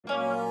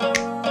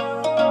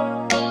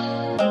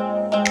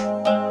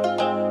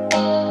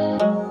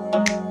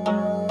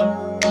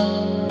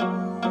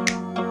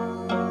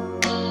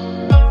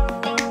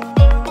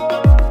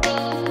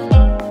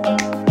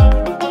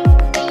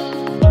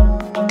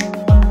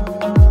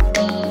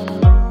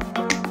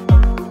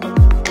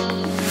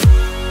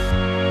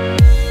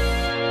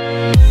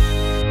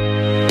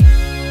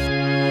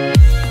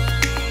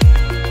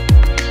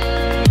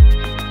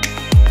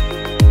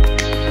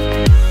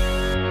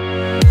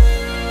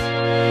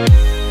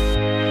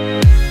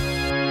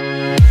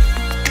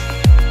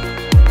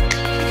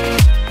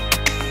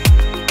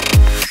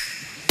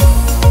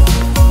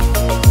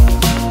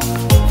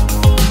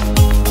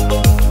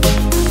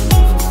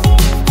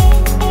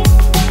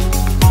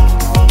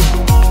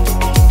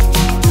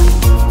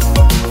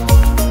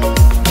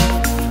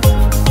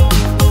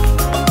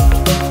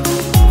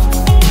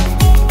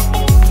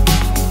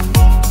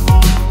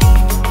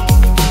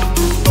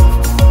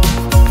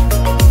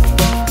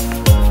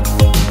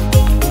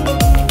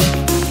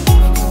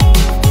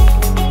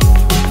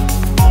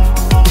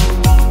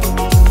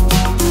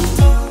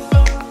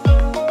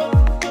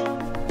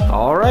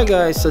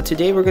guys, so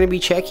today we're going to be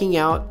checking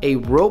out a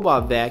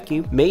robot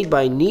vacuum made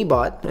by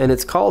Neabot, and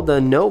it's called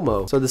the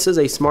Nomo. So this is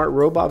a smart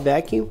robot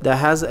vacuum that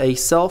has a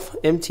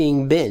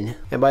self-emptying bin,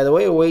 and by the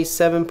way it weighs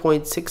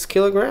 7.6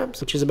 kilograms,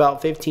 which is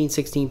about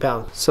 15-16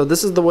 pounds. So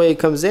this is the way it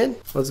comes in.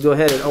 Let's go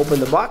ahead and open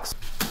the box.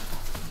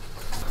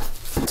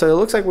 So it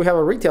looks like we have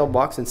a retail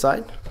box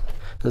inside.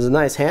 There's a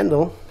nice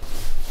handle.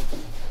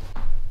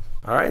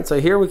 Alright, so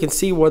here we can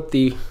see what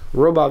the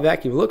robot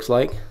vacuum looks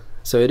like.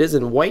 So it is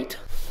in white.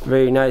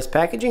 Very nice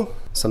packaging.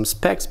 Some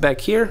specs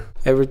back here.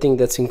 Everything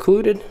that's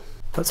included.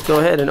 Let's go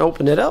ahead and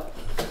open it up.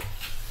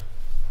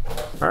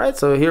 Alright,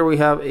 so here we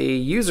have a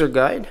user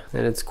guide,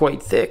 and it's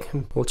quite thick.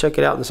 We'll check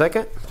it out in a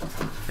second.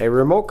 A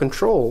remote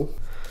control,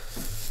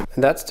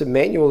 and that's to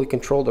manually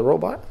control the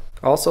robot.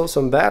 Also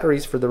some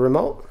batteries for the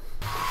remote.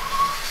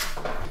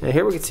 And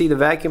here we can see the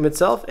vacuum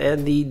itself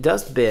and the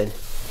dustbin.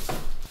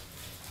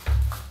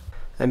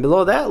 And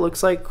below that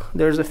looks like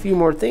there's a few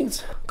more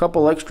things. A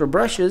couple extra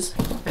brushes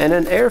and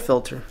an air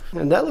filter.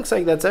 And that looks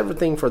like that's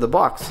everything for the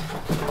box.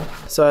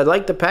 So I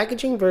like the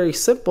packaging, very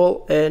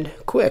simple and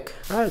quick.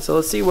 Alright, so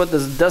let's see what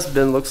this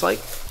dustbin looks like.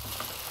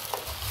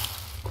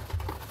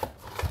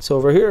 So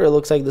over here it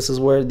looks like this is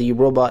where the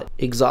robot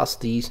exhausts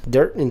the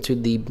dirt into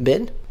the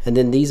bin. And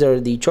then these are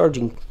the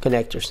charging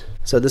connectors.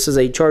 So this is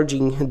a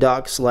charging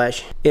dock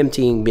 /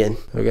 emptying bin.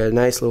 We got a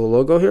nice little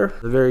logo here.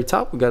 At the very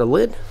top we got a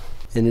lid.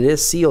 And it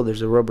is sealed,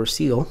 there's a rubber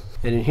seal.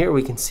 And in here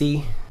we can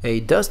see a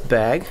dust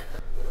bag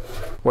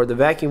where the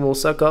vacuum will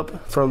suck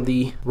up from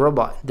the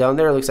robot. Down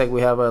there it looks like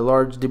we have a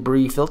large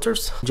debris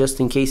filters just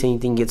in case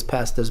anything gets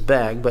past this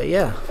bag. But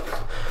yeah,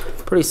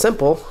 pretty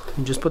simple.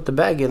 You just put the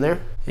bag in there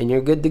and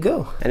you're good to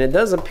go. And it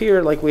does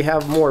appear like we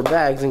have more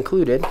bags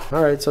included.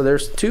 Alright, so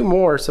there's 2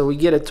 more, so we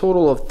get a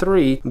total of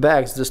 3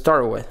 bags to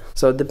start with.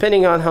 So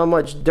depending on how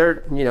much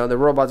dirt, the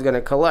robot's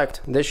gonna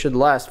collect, this should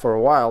last for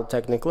a while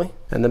technically.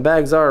 And the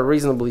bags are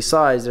reasonably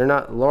sized. They're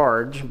not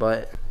large,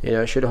 but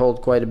it should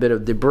hold quite a bit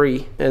of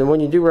debris. And when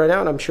you do run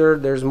out, I'm sure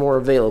there's more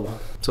available.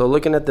 So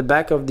looking at the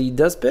back of the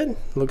dustbin,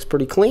 looks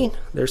pretty clean.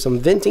 There's some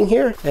venting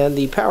here and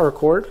the power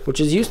cord, which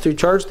is used to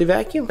charge the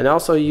vacuum, and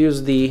also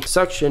use the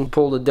suction to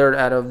pull the dirt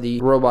out of the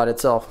robot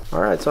itself.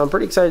 Alright, so I'm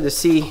pretty excited to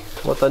see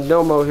what the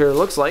Nomo here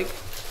looks like.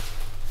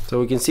 So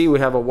we can see we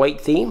have a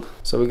white theme.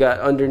 So we got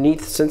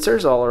underneath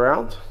sensors all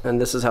around, and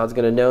this is how it's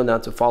gonna know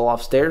not to fall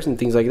off stairs and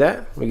things like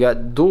that. We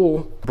got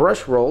dual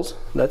brush rolls.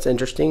 That's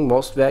interesting.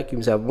 Most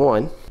vacuums have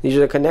one. These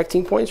are the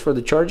connecting points for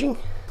the charging.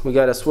 We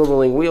got a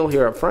swiveling wheel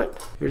here up front.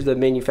 Here's the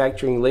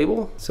manufacturing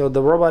label. So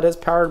the robot is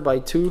powered by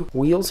 2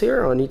 wheels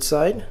here on each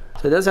side.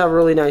 So it does have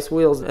really nice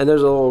wheels, and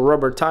there's a little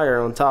rubber tire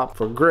on top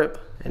for grip.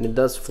 And it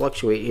does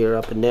fluctuate here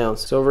up and down.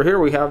 So over here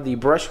we have the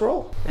brush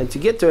roll, and to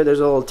get to it there's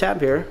a little tab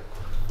here.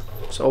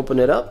 Just open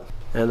it up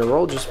and the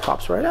roll just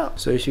pops right out.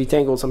 So if you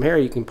tangle some hair,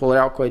 you can pull it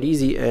out quite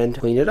easy and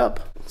clean it up.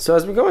 So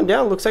as we're going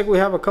down, looks like we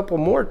have a couple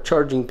more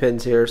charging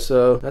pins here,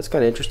 so that's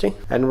kind of interesting.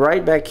 And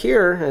right back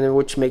here, and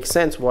which makes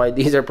sense why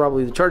these are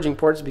probably the charging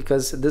ports,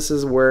 because this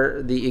is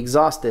where the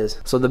exhaust is.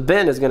 So the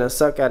bin is going to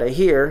suck out of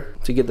here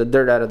to get the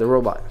dirt out of the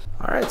robot.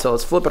 Alright, so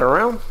let's flip it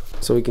around.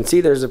 So we can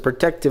see there's a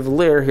protective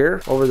layer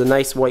here over the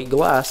nice white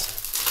glass.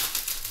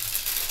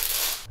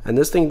 And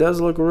this thing does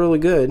look really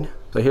good.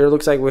 So here it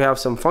looks like we have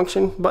some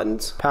function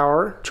buttons,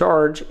 power,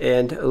 charge,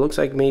 and it looks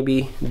like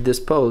maybe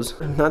dispose.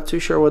 I'm not too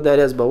sure what that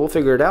is, but we'll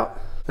figure it out.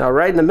 Now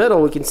right in the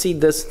middle we can see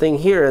this thing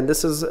here, and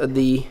this is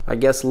the, I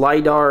guess,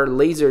 Lidar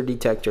laser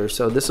detector.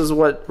 So this is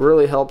what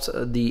really helps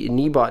the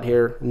Neabot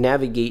here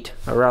navigate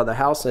around the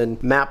house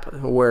and map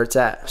where it's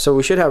at. So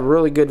we should have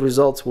really good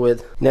results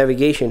with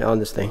navigation on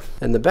this thing.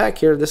 In the back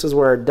here, this is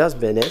where our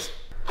dustbin is.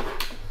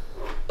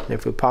 And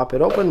if we pop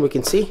it open, we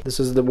can see this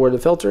is where the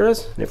filter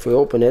is. And if we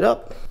open it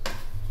up,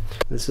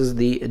 this is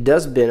the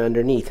dustbin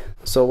underneath.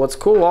 So what's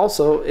cool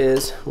also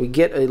is we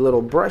get a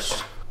little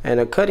brush and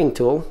a cutting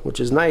tool, which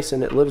is nice,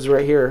 and it lives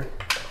right here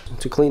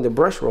to clean the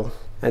brush roll.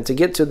 And to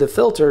get to the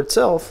filter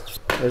itself,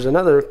 there's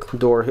another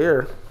door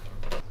here.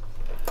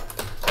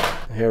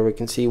 Here we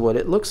can see what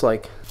it looks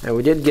like. And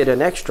we did get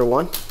an extra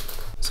one,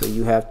 so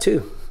you have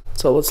 2.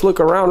 So let's look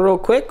around real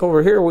quick.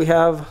 Over here we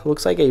have,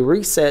 looks like a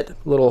reset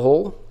little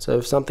hole. So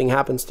if something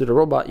happens to the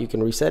robot, you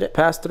can reset it.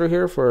 Pass through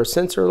here for a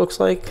sensor, looks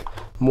like.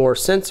 More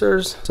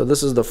sensors. So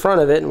this is the front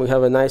of it, and we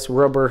have a nice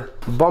rubber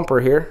bumper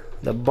here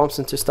that bumps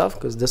into stuff,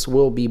 because this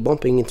will be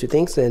bumping into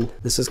things, and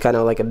this is kind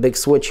of like a big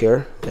switch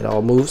here. It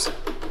all moves.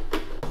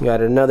 We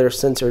got another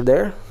sensor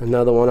there,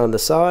 another one on the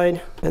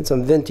side, and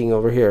some venting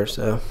over here.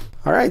 So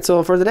alright,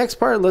 so for the next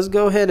part, let's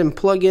go ahead and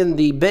plug in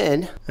the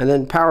bin and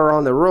then power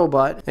on the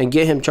robot and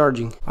get him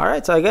charging.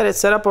 Alright, so I got it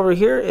set up over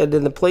here and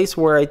in the place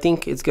where I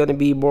think it's going to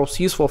be most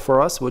useful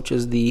for us, which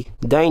is the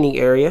dining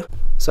area.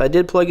 So I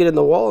did plug it in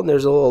the wall, and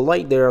there's a little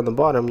light there on the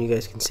bottom. You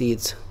guys can see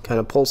it's kind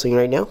of pulsing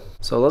right now.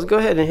 So let's go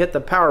ahead and hit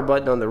the power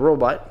button on the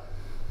robot.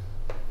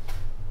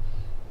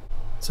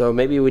 So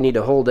maybe we need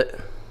to hold it.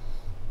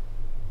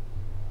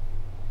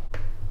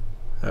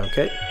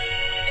 Okay.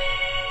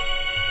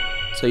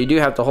 So you do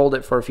have to hold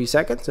it for a few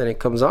seconds and it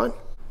comes on.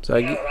 So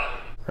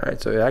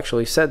alright, so it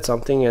actually said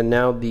something, and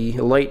now the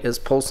light is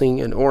pulsing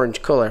an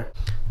orange color.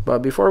 But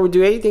before we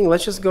do anything,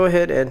 let's just go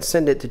ahead and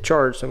send it to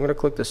charge. So I'm going to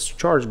click this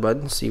charge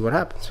button and see what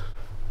happens.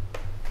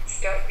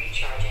 Start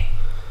recharging.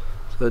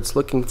 So it's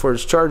looking for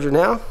its charger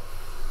now.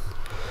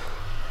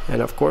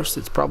 And of course,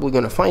 it's probably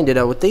going to find it,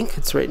 I would think.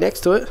 It's right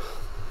next to it.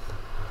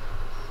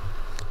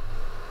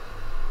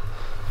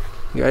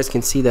 You guys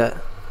can see that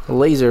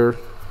laser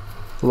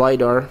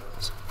Lidar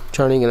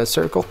turning in a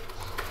circle.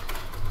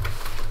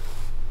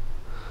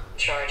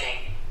 Charging.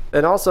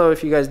 And also,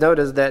 if you guys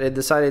notice that it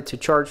decided to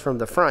charge from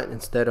the front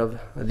instead of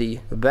the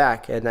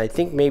back, and I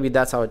think maybe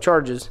that's how it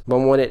charges, but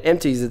when it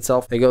empties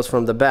itself, it goes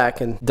from the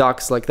back and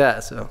docks like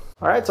that. So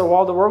alright, so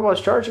while the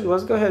robot's charging,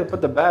 let's go ahead and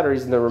put the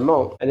batteries in the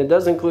remote. And it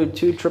does include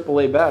 2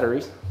 AAA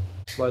batteries.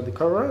 Slide the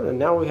cover on, and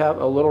now we have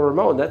a little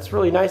remote. That's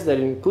really nice that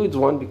it includes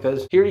one,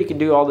 because here you can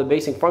do all the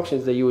basic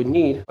functions that you would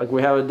need. Like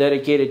we have a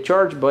dedicated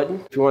charge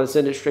button if you want to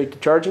send it straight to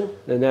charging,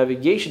 the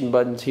navigation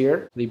buttons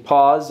here, the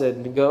pause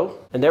and go,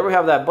 and there we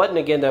have that button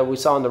again that we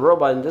saw in the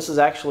robot, and this is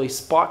actually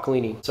spot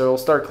cleaning, so it'll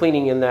start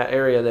cleaning in that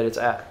area that it's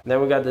at. And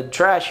then we got the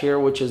trash here,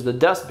 which is the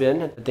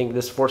dustbin. I think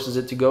this forces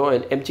it to go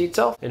and empty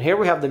itself. And here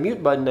we have the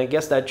mute button. I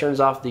guess that turns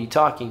off the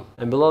talking.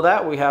 And below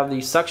that we have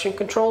the suction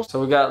controls. So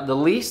we got the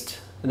least,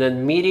 and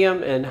then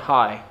medium and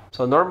high.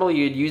 So normally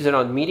you'd use it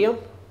on medium,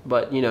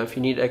 but you know, if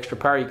you need extra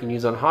power, you can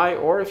use on high,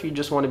 or if you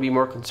just want to be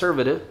more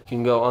conservative, you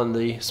can go on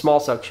the small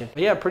suction.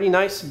 But yeah, pretty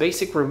nice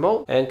basic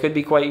remote, and could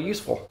be quite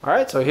useful. All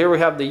right, so here we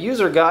have the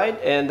user guide,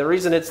 and the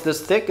reason it's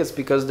this thick is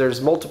because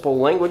there's multiple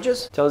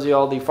languages. It tells you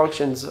all the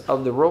functions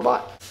of the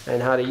robot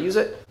and how to use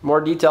it,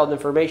 more detailed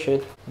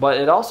information. But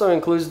it also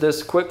includes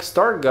this quick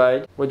start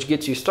guide, which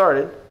gets you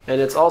started, and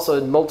it's also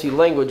in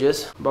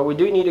multi-languages. But we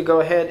do need to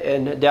go ahead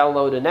and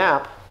download an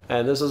app.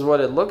 And this is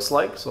what it looks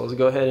like. So let's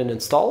go ahead and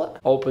install it.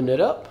 Open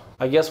it up.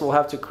 I guess we'll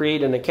have to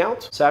create an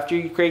account. So after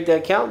you create the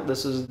account,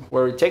 this is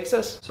where it takes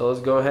us. So let's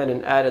go ahead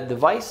and add a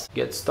device.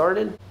 Get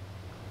started.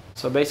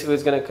 So basically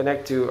it's going to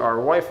connect to our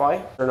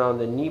Wi-Fi. Turn on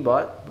the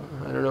Neabot.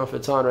 I don't know if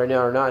it's on right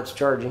now or not. It's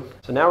charging.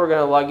 So now we're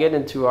going to log in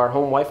into our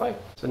home Wi-Fi.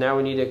 So now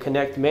we need to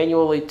connect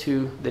manually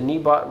to the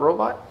Neabot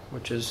robot,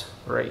 which is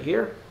right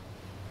here.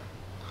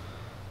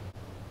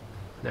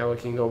 Now we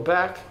can go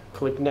back,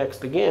 click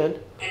next again.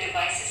 The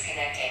device is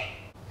connecting.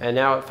 And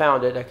now it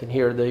found it. I can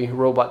hear the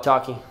robot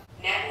talking.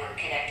 Network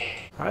connected.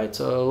 Alright,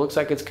 so it looks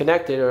like it's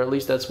connected, or at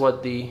least that's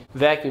what the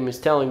vacuum is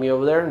telling me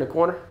over there in the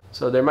corner.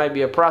 So there might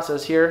be a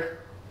process here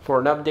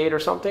for an update or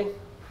something.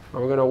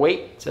 We're going to wait.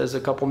 It says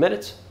a couple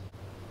minutes.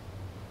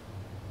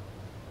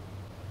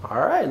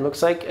 Alright,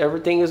 looks like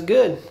everything is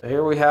good.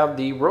 Here we have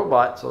the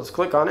robot, so let's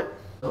click on it.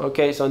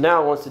 Okay, so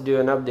now it wants to do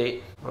an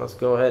update. Let's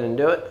go ahead and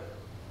do it.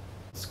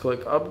 Let's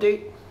click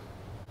update.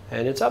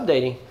 And it's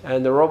updating,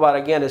 and the robot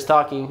again is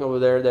talking over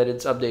there that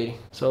it's updating.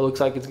 So it looks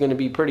like it's going to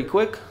be pretty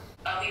quick.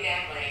 I'll be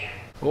back later.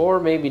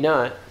 Or maybe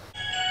not.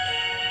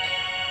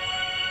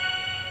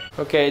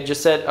 Okay, it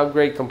just said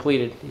upgrade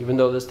completed, even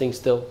though this thing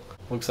still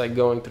looks like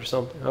going through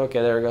something.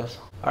 Okay, there it goes.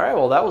 Alright,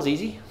 well that was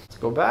easy. Let's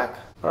go back.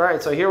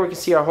 Alright, so here we can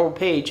see our home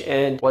page,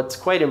 and what's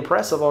quite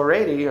impressive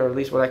already, or at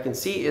least what I can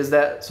see, is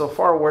that so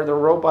far where the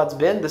robot's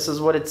been, this is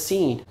what it's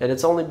seen. And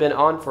it's only been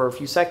on for a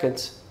few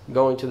seconds,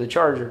 going to the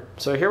charger.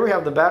 So here we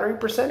have the battery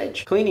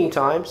percentage, cleaning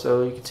time,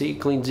 so you can see it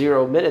cleaned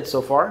 0 minutes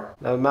so far.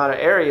 The amount of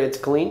area it's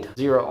cleaned,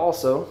 0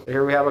 also.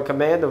 Here we have a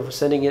command of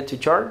sending it to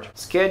charge.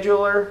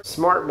 Scheduler,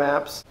 smart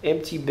maps,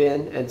 empty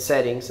bin, and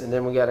settings, and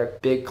then we got a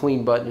big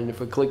clean button, and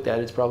if we click that,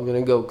 it's probably going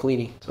to go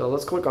cleaning. So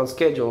let's click on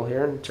schedule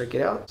here and check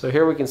it out. So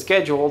here we can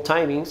schedule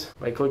timings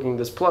by clicking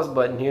this plus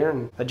button here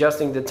and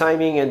adjusting the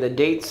timing and the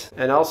dates,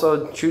 and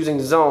also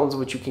choosing zones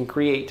which you can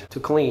create to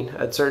clean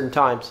at certain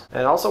times.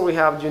 And also we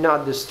have do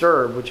not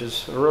disturb, which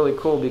is really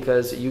cool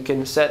because you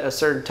can set a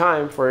certain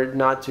time for it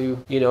not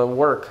to, you know,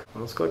 work.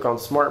 Let's click on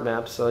smart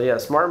maps. So yeah,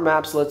 smart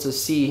maps lets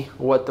us see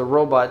what the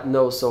robot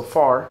knows so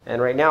far,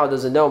 and right now it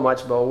doesn't know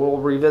much, but we'll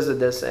revisit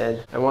this,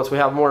 and once we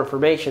have more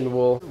information,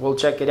 we'll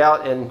check it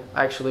out, and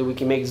actually we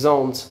can make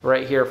zones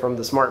right here from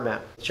the smart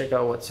map. Check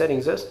out what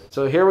settings is.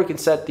 So here we can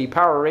set the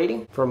power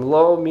rating from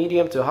low,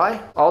 medium to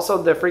high.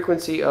 Also the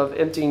frequency of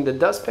emptying the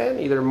dustpan,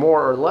 either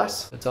more or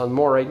less. It's on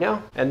more right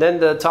now. And then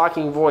the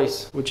talking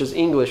voice, which is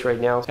English right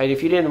now. And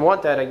if you didn't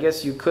want that, I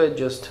guess you could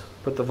just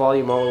put the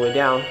volume all the way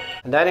down,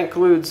 and that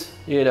includes,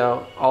 you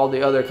know, all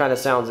the other kind of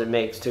sounds it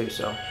makes too.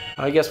 So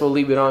I guess we'll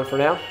leave it on for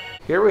now.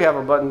 Here we have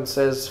a button that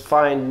says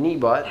find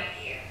Neabot.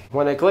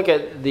 When I click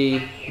it,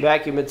 the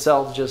vacuum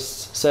itself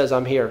just says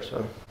I'm here.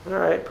 So all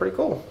right, pretty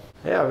cool.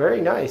 Yeah, very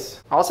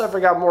nice. Also, I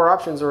forgot more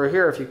options over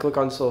here. If you click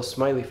on this little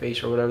smiley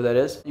face or whatever that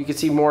is, you can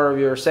see more of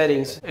your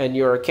settings and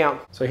your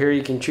account. So here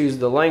you can choose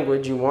the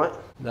language you want.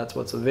 That's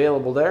what's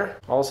available there.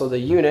 Also, the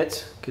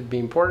units could be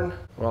important.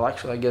 Well,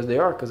 actually, I guess they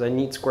are, because I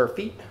need square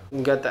feet.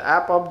 You got the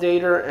app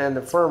updater and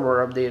the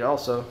firmware update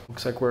also.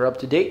 Looks like we're up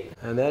to date,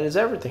 and that is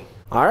everything.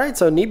 All right,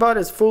 so Neabot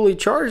is fully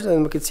charged,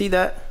 and we can see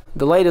that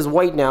the light is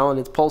white now and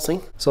it's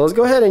pulsing. So let's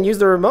go ahead and use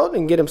the remote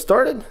and get him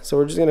started. So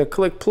we're just gonna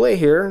click play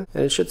here,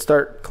 and it should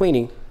start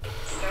cleaning.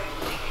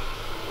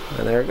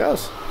 And there it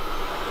goes.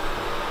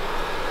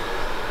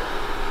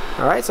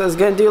 All right, so it's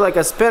gonna do like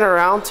a spin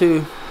around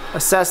to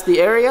assess the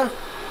area.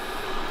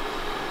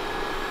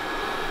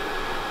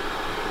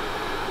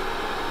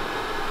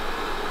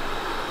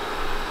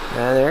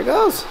 And there it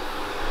goes.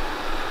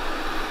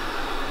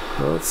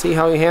 Well, let's see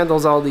how he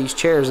handles all these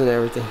chairs and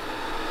everything.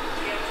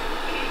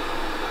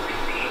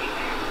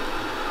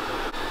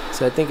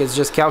 So I think it's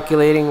just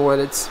calculating where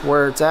it's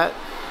at.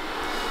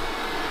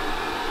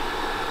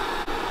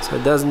 So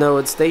it does know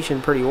its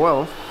station pretty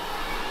well.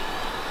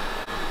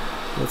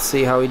 Let's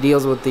see how he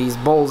deals with these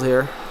bowls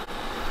here.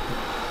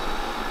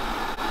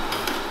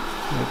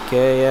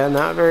 Okay, yeah,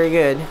 not very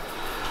good.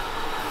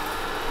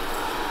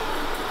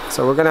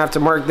 So we're gonna have to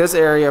mark this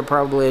area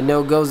probably a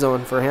no-go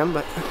zone for him,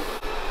 but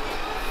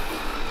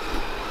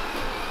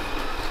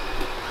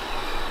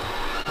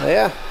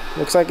yeah,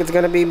 looks like it's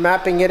gonna be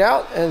mapping it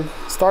out and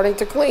starting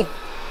to clean.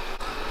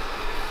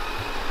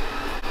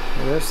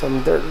 And there's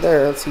some dirt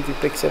there. Let's see if he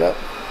picks it up.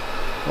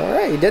 All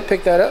right, he did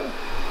pick that up.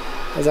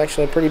 That's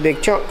actually a pretty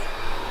big chunk.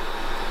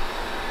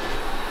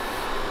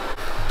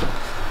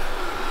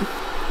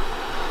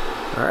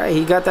 All right,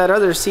 he got that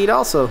other seat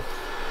also.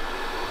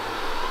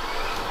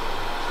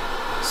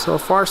 So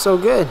far, so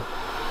good.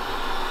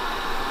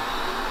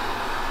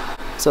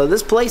 So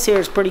this place here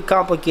is pretty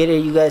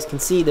complicated. You guys can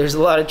see there's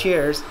a lot of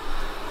chairs.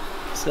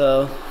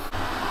 So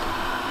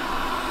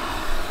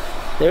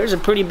there's a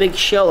pretty big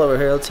shell over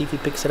here. Let's see if he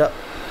picks it up.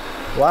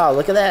 Wow,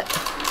 look at that.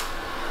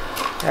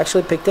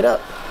 Actually picked it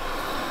up.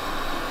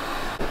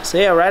 So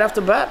yeah, right off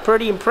the bat,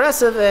 pretty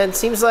impressive, and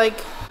seems like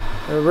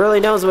it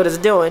really knows what it's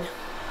doing.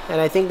 And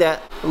I think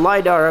that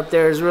Lidar up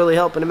there is really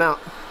helping him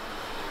out.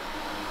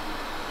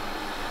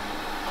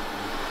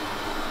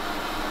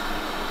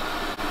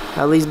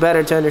 At least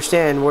better to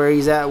understand where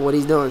he's at, what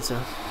he's doing. So,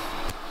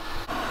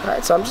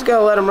 alright, so I'm just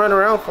gonna let him run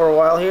around for a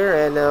while here,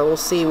 and we'll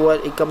see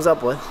what he comes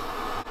up with.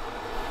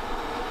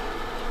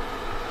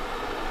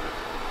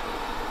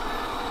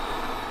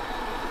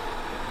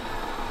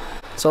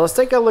 So let's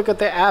take a look at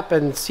the app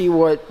and see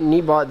what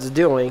Neabot's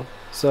doing.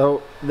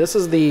 So this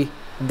is the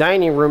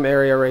dining room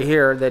area right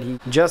here that he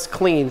just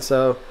cleaned.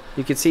 So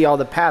you can see all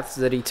the paths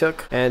that he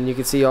took, and you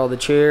can see all the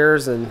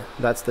chairs, and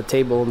that's the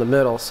table in the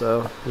middle.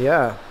 So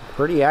yeah,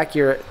 pretty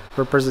accurate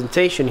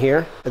representation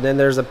here. And then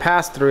there's a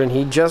pass through, and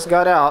he just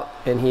got out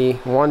and he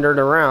wandered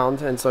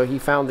around, and so he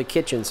found the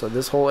kitchen. So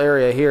this whole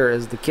area here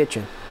is the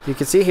kitchen. You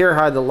can see here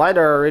how the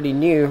Lidar already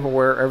knew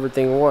where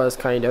everything was,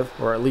 kind of,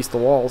 or at least the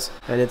walls,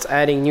 and it's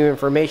adding new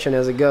information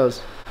as it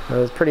goes.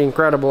 It's pretty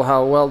incredible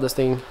how well this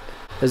thing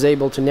is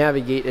able to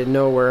navigate and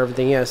know where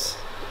everything is.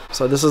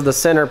 So this is the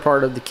center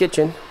part of the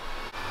kitchen,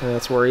 and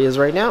that's where he is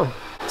right now.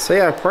 So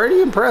yeah,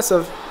 pretty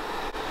impressive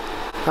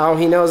how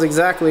he knows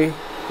exactly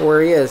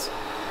where he is.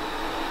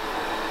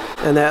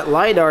 And that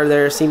Lidar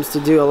there seems to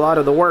do a lot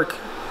of the work,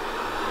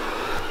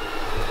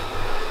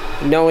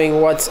 knowing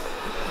what's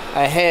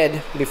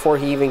ahead before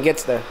he even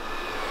gets there.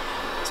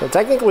 So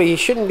technically he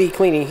shouldn't be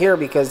cleaning here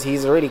because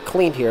he's already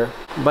cleaned here,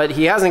 but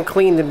he hasn't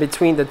cleaned in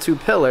between the two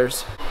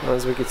pillars,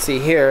 as we can see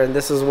here, and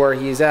this is where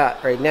he's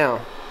at right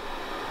now.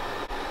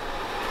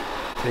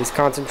 He's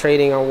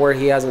concentrating on where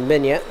he hasn't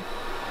been yet.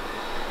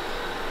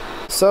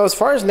 So as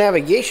far as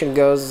navigation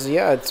goes,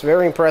 yeah, it's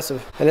very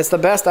impressive, and it's the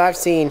best I've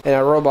seen in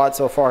a robot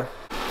so far.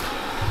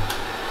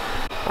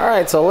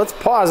 Alright, so let's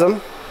pause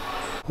him.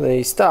 Then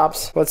he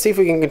stops. Let's see if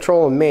we can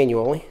control him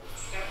manually.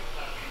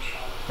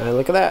 And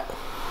look at that.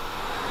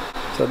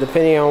 So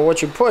depending on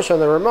what you push on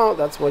the remote,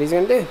 that's what he's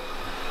going to do.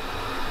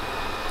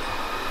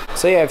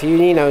 So yeah, if you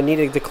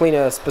needed to clean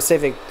a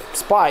specific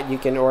spot, you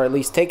can, or at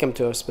least take him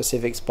to a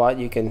specific spot,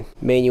 you can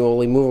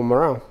manually move him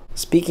around.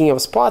 Speaking of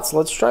spots,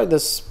 let's try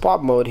this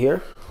spot mode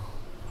here.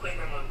 Quick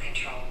remote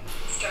control.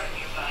 Start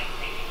nearby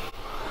cleaning.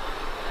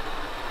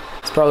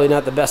 It's probably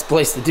not the best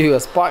place to do a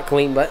spot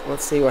clean, but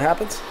let's see what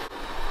happens.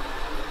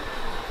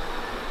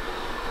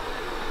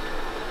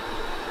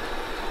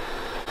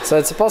 So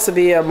it's supposed to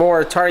be a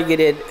more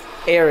targeted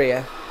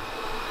area.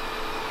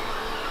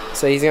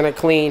 So he's gonna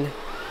clean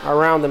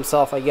around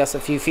himself, I guess, a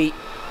few feet.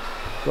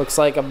 Looks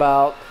like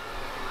about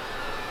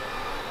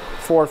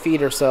 4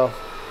 feet or so.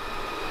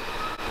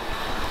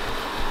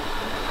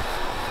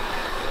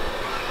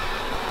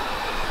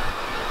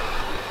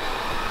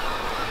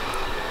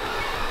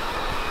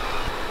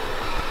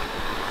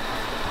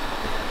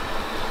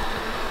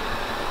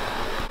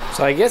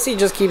 So I guess he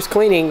just keeps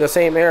cleaning the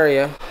same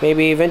area.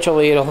 Maybe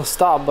eventually it'll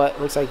stop,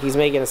 but looks like he's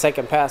making a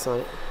second pass on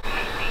it.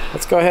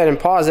 Let's go ahead and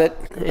pause it.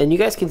 And you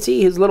guys can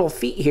see his little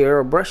feet here,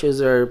 or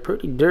brushes, are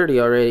pretty dirty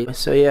already.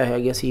 So yeah, I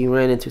guess he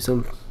ran into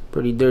some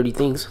pretty dirty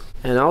things.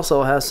 And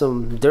also has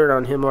some dirt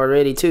on him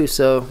already too.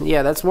 So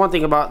yeah, that's one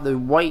thing about the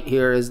white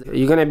here, is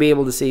you're gonna be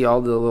able to see all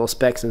the little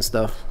specks and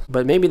stuff.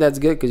 But maybe that's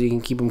good because you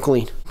can keep them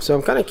clean. So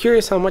I'm kind of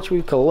curious how much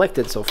we've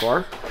collected so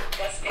far.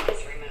 Dustbin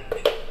is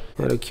removed.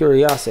 Out of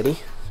curiosity.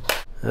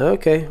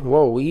 Okay,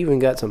 whoa, we even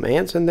got some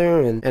ants in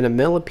there and a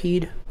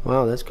millipede.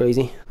 Wow, that's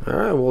crazy.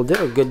 Alright, well, did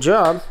a good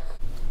job.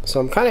 So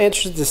I'm kind of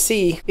interested to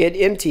see it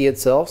empty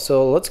itself.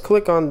 So let's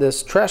click on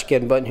this trash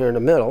can button here in the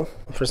middle.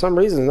 For some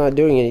reason it's not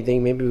doing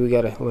anything. Maybe we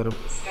gotta let him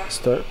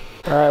start.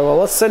 Alright, well,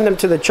 let's send him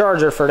to the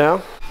charger for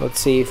now. Let's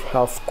see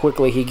how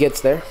quickly he gets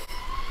there.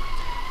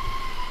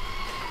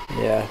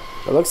 Yeah,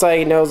 it looks like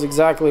he knows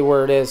exactly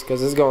where it is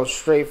because it's going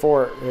straight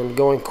for it and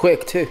going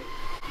quick too.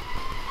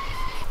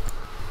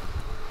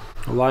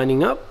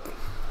 Lining up.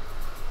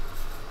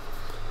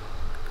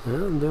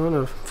 Well, I'm doing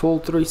a full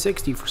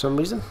 360 for some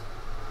reason.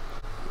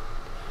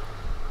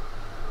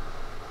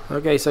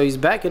 Okay, so he's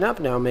backing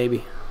up now,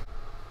 maybe.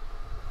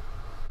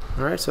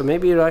 Alright, so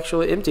maybe it'll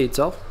actually empty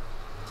itself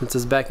since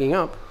it's backing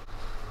up.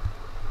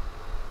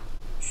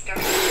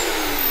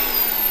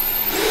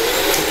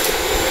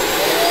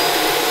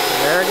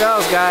 There it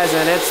goes, guys,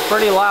 and it's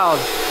pretty loud.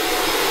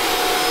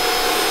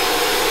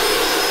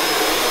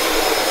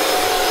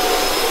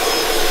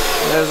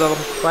 There's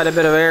quite a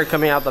bit of air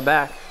coming out the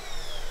back.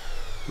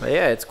 But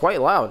yeah, it's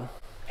quite loud.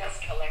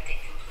 Dust collecting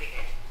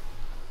completed.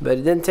 But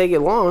it didn't take it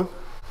long.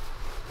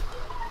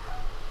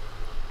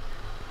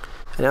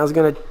 And I was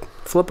gonna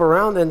flip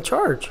around and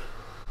charge.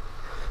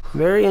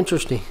 Very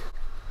interesting.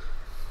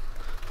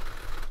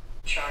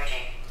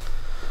 Charging.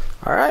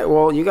 Alright,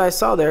 well, you guys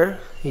saw there,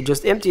 he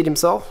just emptied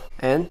himself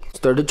and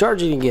started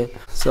charging again.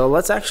 So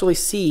let's actually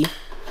see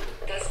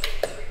Dustbin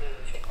is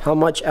removed. how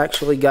much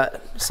actually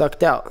got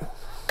sucked out.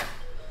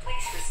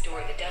 Please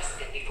restore the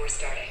dustbin before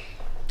starting.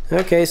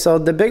 Okay, so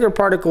the bigger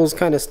particles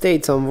kind of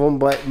stayed, some of them,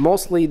 but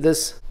mostly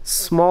this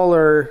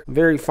smaller,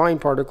 very fine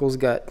particles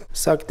got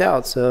sucked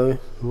out. So,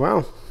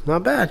 wow,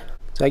 not bad.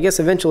 So I guess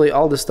eventually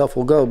all this stuff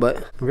will go,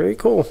 but very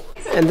cool.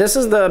 And this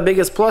is the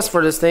biggest plus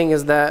for this thing,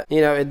 is that,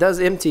 you know, it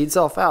does empty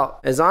itself out.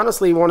 It's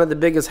honestly one of the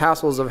biggest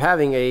hassles of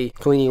having a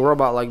cleaning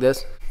robot like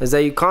this, is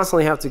that you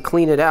constantly have to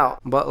clean it out.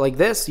 But like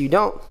this, you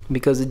don't,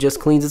 because it just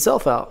cleans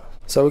itself out.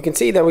 So we can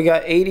see that we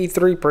got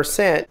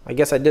 83%. I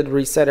guess I did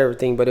reset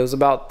everything, but it was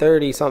about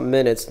 30 something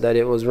minutes that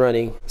it was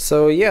running.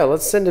 So yeah,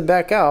 let's send it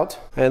back out.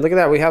 And look at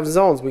that, we have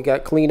zones. We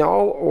got clean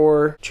all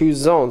or choose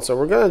zones. So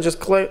we're gonna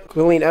just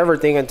clean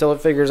everything until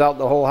it figures out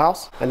the whole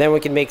house, and then we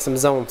can make some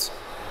zones.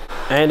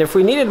 And if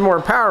we needed more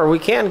power, we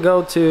can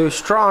go to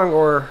strong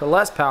or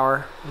less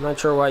power. I'm not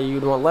sure why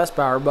you'd want less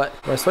power, but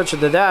if I switch it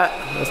to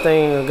that, this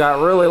thing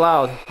got really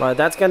loud. But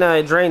that's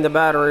gonna drain the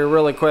battery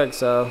really quick,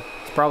 so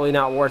probably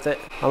not worth it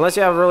unless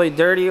you have a really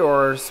dirty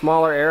or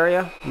smaller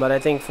area. But I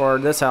think for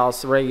this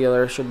house,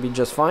 regular should be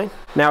just fine.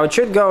 Now it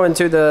should go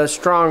into the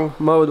strong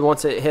mode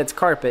once it hits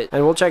carpet,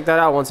 and we'll check that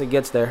out once it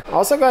gets there.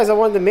 Also, guys, I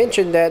wanted to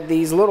mention that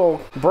these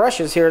little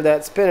brushes here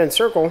that spin and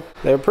circle,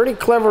 they're pretty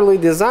cleverly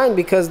designed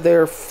because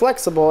they're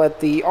flexible at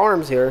the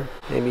arms here.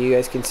 Maybe you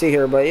guys can see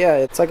here, but yeah,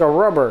 it's like a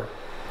rubber.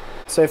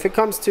 So if it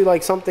comes to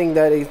like something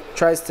that it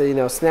tries to, you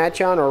know,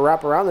 snatch on or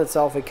wrap around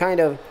itself, it kind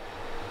of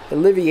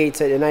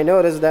alleviates it. And I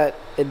noticed that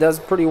it does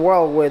pretty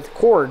well with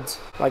cords.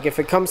 Like if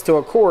it comes to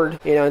a cord,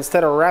 you know,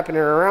 instead of wrapping it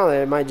around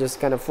it, it might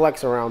just kind of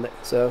flex around it.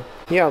 So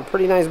yeah,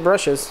 pretty nice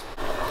brushes.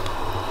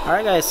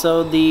 Alright guys,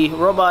 so the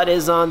robot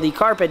is on the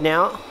carpet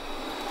now,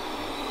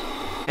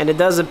 and it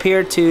does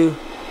appear to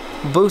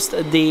boost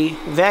the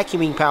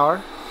vacuuming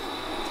power.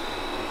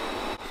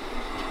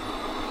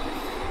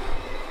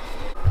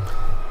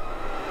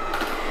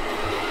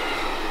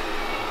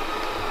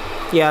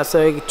 Yeah,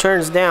 so it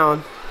turns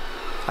down,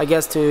 I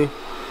guess, to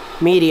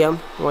medium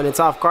when it's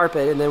off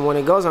carpet, and then when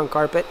it goes on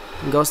carpet,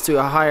 it goes to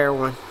a higher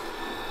one.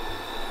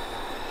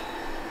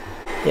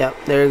 Yep,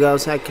 there it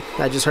goes. I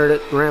just heard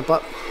it ramp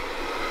up.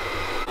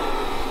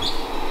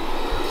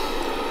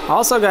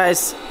 Also,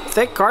 guys,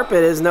 thick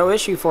carpet is no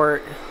issue for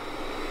it.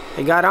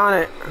 It got on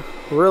it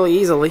really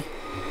easily.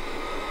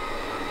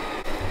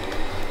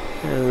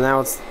 And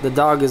now the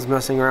dog is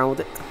messing around with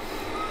it.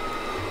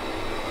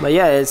 But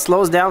yeah, it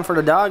slows down for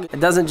the dog. It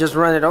doesn't just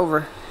run it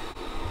over.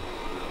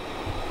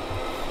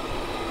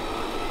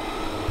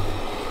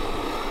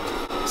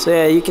 So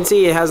yeah, you can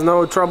see it has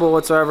no trouble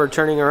whatsoever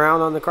turning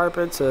around on the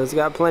carpet, so it's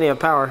got plenty of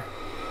power.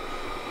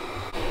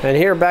 And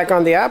here back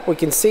on the app, we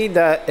can see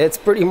that it's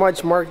pretty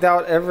much marked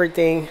out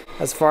everything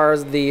as far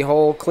as the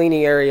whole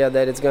cleaning area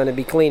that it's going to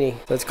be cleaning.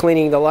 So it's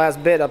cleaning the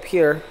last bit up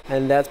here,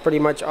 and that's pretty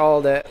much all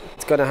that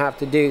it's going to have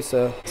to do.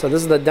 So this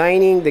is the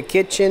dining, the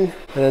kitchen,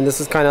 and then this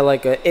is kind of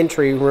like an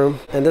entry room.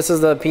 And this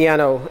is the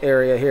piano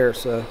area here,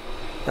 so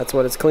that's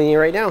what it's cleaning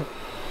right now.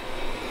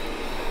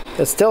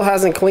 It still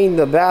hasn't cleaned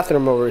the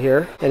bathroom over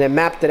here, and it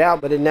mapped it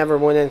out, but it never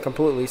went in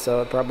completely,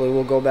 so it probably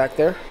will go back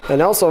there.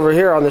 And also over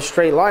here on the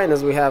straight line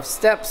is we have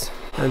steps.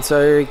 And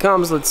so here he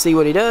comes. Let's see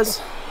what he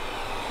does.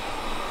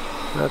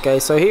 Okay,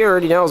 so he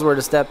already knows where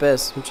the step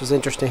is, which is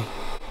interesting.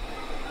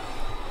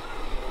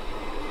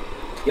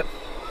 Yep.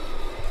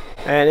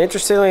 And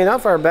interestingly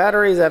enough, our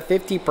battery is at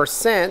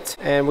 50%,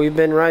 and we've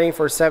been running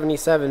for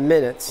 77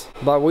 minutes.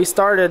 But we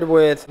started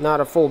with not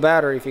a full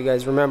battery, if you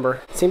guys remember.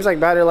 Seems like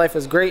battery life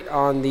is great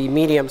on the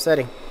medium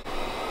setting.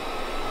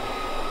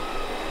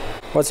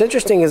 What's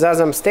interesting is as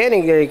I'm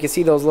standing there, you can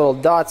see those little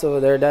dots over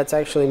there. That's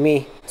actually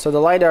me. So the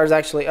Lidar is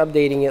actually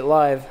updating it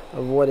live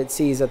of what it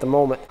sees at the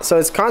moment. So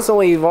it's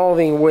constantly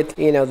evolving with,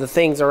 you know, the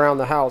things around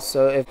the house.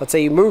 So if, let's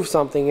say, you move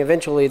something,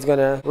 eventually it's going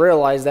to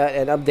realize that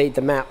and update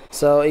the map.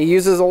 So it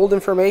uses old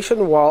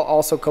information while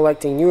also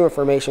collecting new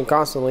information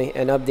constantly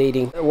and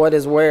updating what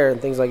is where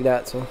and things like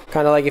that. So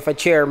kind of like if a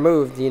chair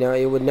moved, you know,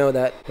 it would know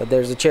that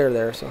there's a chair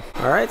there. So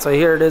all right, so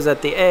here it is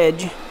at the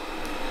edge.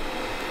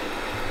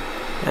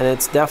 And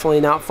it's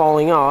definitely not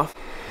falling off.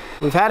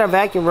 We've had a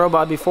vacuum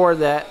robot before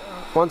that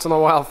once in a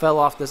while fell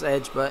off this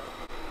edge, but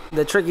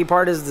The tricky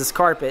part is this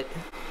carpet.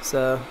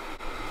 So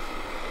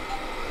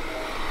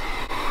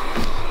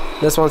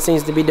this one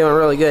seems to be doing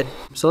really good.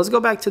 So let's go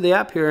back to the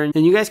app here,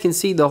 and you guys can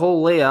see the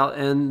whole layout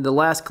and the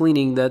last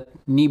cleaning that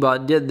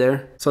Neabot did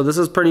there. So this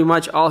is pretty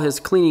much all his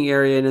cleaning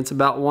area, and it's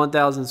about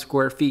 1,000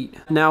 square feet.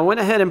 Now I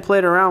went ahead and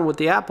played around with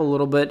the app a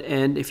little bit,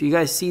 and if you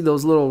guys see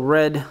those little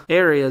red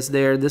areas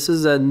there, this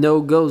is a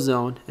no-go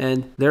zone,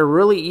 and they're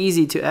really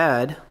easy to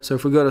add. So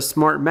if we go to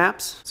Smart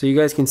Maps, so you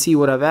guys can see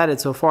what I've added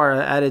so far.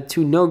 I added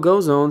 2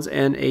 no-go zones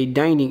and a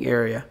dining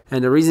area.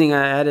 And the reason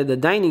I added the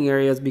dining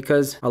area is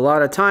because a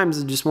lot of times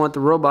I just want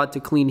the robot to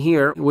clean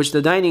here, which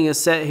the dining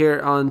is set here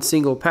on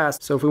single pass.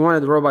 So if we wanted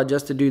the robot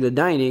just to do the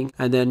dining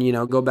and then, you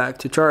know, go back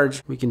to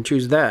charge, we can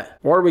choose that.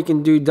 Or we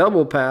can do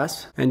double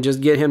pass and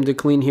just get him to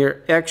clean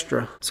here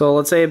extra. So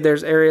let's say if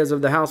there's areas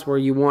of the house where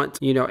you want,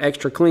 you know,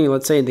 extra clean.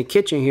 Let's say in the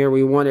kitchen here,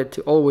 we want it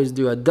to always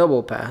do a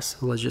double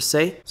pass, let's just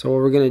say. So what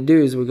we're going to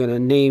do is we're going to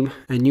name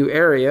a new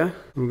area.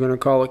 We're going to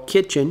call it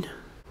kitchen.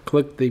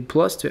 Click the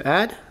plus to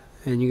add.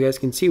 And you guys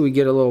can see we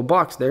get a little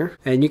box there,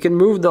 and you can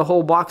move the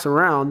whole box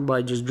around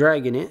by just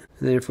dragging it.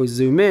 And then if we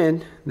zoom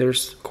in,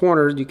 there's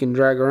corners you can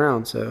drag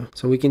around. So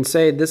we can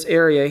say this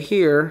area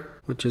here,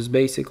 which is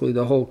basically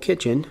the whole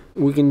kitchen,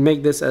 we can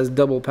make this as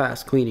double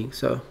pass cleaning.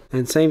 So,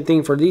 and same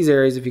thing for these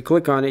areas. If you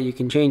click on it, you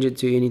can change it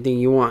to anything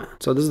you want.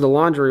 So this is the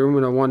laundry room,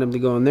 and I want him to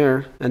go in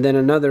there. And then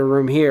another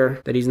room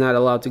here that he's not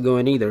allowed to go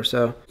in either.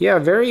 So yeah,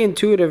 very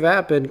intuitive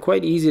app and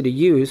quite easy to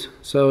use.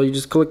 So you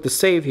just click the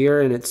save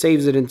here, and it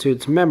saves it into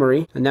its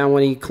memory. And now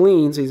when he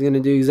cleans, he's going to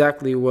do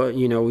exactly what,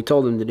 you know, we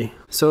told him to do.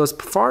 So as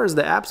far as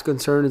the app's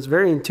concerned, it's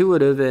very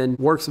intuitive and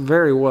works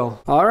very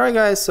well. Alright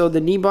guys, so the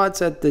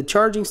Neabot's at the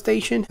charging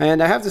station,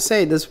 and I have to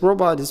say this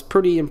robot is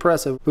pretty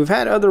impressive. We've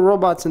had other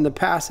robots in the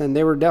past and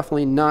they were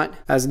definitely not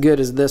as good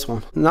as this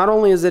one. Not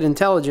only is it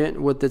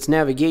intelligent with its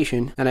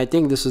navigation, and I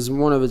think this is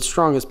one of its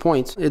strongest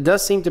points, it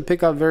does seem to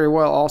pick up very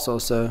well also,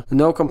 so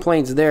no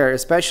complaints there,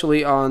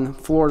 especially on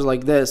floors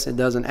like this. It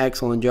does an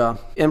excellent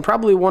job. And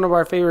probably one of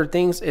our favorite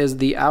things is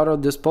the auto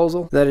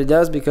disposal that it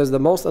does, because the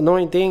most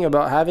annoying thing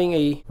about having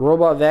a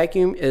robot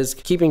vacuum is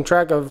keeping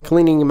track of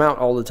cleaning them out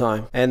all the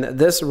time, and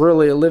this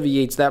really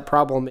alleviates that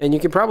problem. And you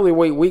can probably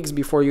wait weeks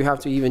before you have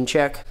to even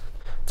check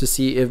to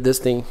see if this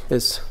thing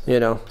is, you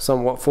know,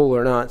 somewhat full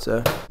or not.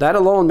 So that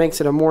alone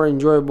makes it a more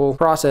enjoyable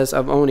process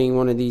of owning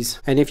one of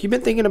these. And if you've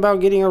been thinking about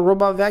getting a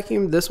robot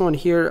vacuum, this one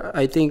here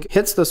I think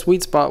hits the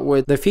sweet spot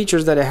with the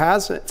features that it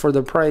has for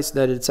the price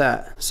that it's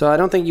at. So I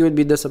don't think you would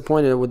be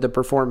disappointed with the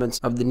performance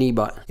of the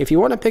Neabot. If you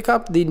want to pick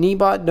up the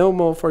Neabot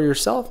Nomo for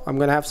yourself, I'm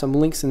going to have some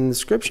links in the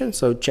description,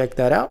 so check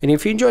that out. And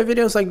if you enjoy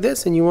videos like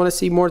this and you want to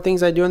see more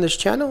things I do on this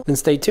channel, then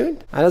stay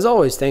tuned. And as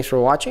always, thanks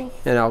for watching,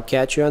 and I'll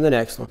catch you on the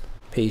next one.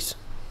 Peace.